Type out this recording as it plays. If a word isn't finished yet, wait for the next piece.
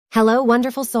Hello,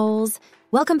 wonderful souls.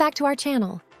 Welcome back to our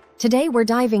channel. Today, we're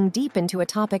diving deep into a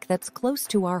topic that's close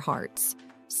to our hearts: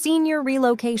 senior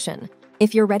relocation.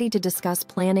 If you're ready to discuss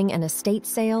planning an estate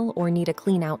sale or need a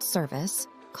clean-out service,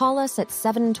 call us at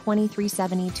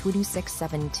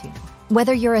 723-70-2672.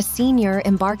 Whether you're a senior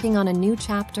embarking on a new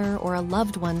chapter or a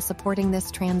loved one supporting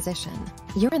this transition,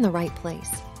 you're in the right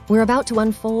place. We're about to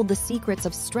unfold the secrets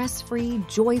of stress-free,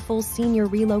 joyful senior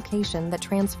relocation that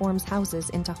transforms houses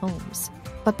into homes.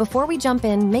 But before we jump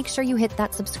in, make sure you hit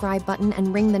that subscribe button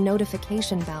and ring the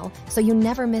notification bell so you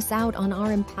never miss out on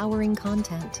our empowering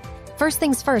content. First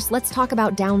things first, let's talk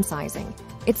about downsizing.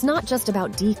 It's not just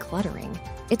about decluttering.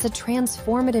 It's a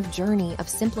transformative journey of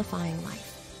simplifying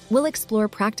life. We'll explore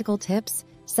practical tips,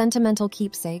 sentimental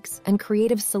keepsakes, and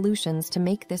creative solutions to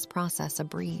make this process a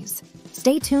breeze.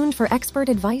 Stay tuned for expert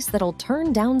advice that'll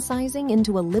turn downsizing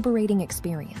into a liberating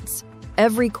experience.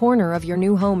 Every corner of your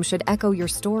new home should echo your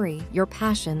story, your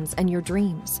passions, and your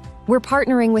dreams. We're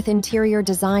partnering with interior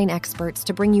design experts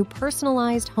to bring you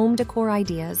personalized home decor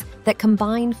ideas that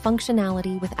combine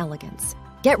functionality with elegance.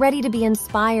 Get ready to be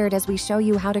inspired as we show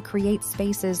you how to create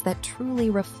spaces that truly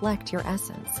reflect your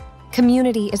essence.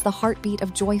 Community is the heartbeat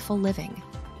of joyful living.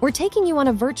 We're taking you on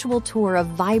a virtual tour of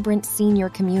vibrant senior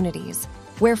communities,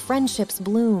 where friendships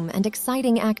bloom and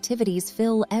exciting activities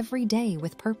fill every day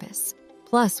with purpose.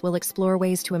 Plus, we'll explore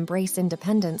ways to embrace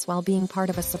independence while being part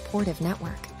of a supportive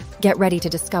network. Get ready to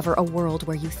discover a world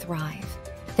where you thrive.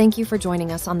 Thank you for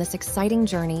joining us on this exciting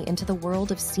journey into the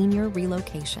world of senior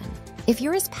relocation. If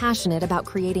you're as passionate about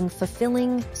creating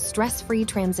fulfilling, stress-free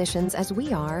transitions as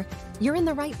we are, you're in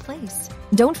the right place.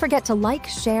 Don't forget to like,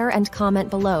 share, and comment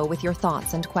below with your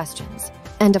thoughts and questions.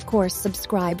 And of course,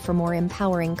 subscribe for more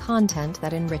empowering content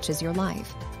that enriches your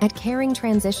life. At Caring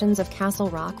Transitions of Castle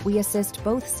Rock, we assist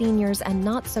both seniors and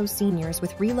not-so-seniors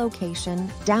with relocation,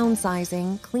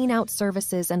 downsizing, clean-out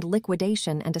services, and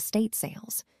liquidation and estate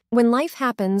sales. When life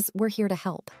happens, we're here to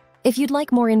help. If you'd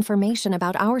like more information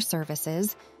about our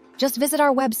services, just visit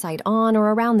our website on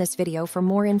or around this video for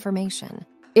more information.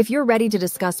 If you're ready to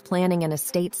discuss planning an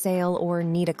estate sale or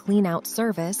need a clean-out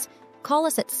service, call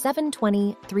us at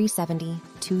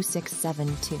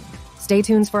 720-370-2672. Stay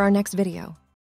tuned for our next video.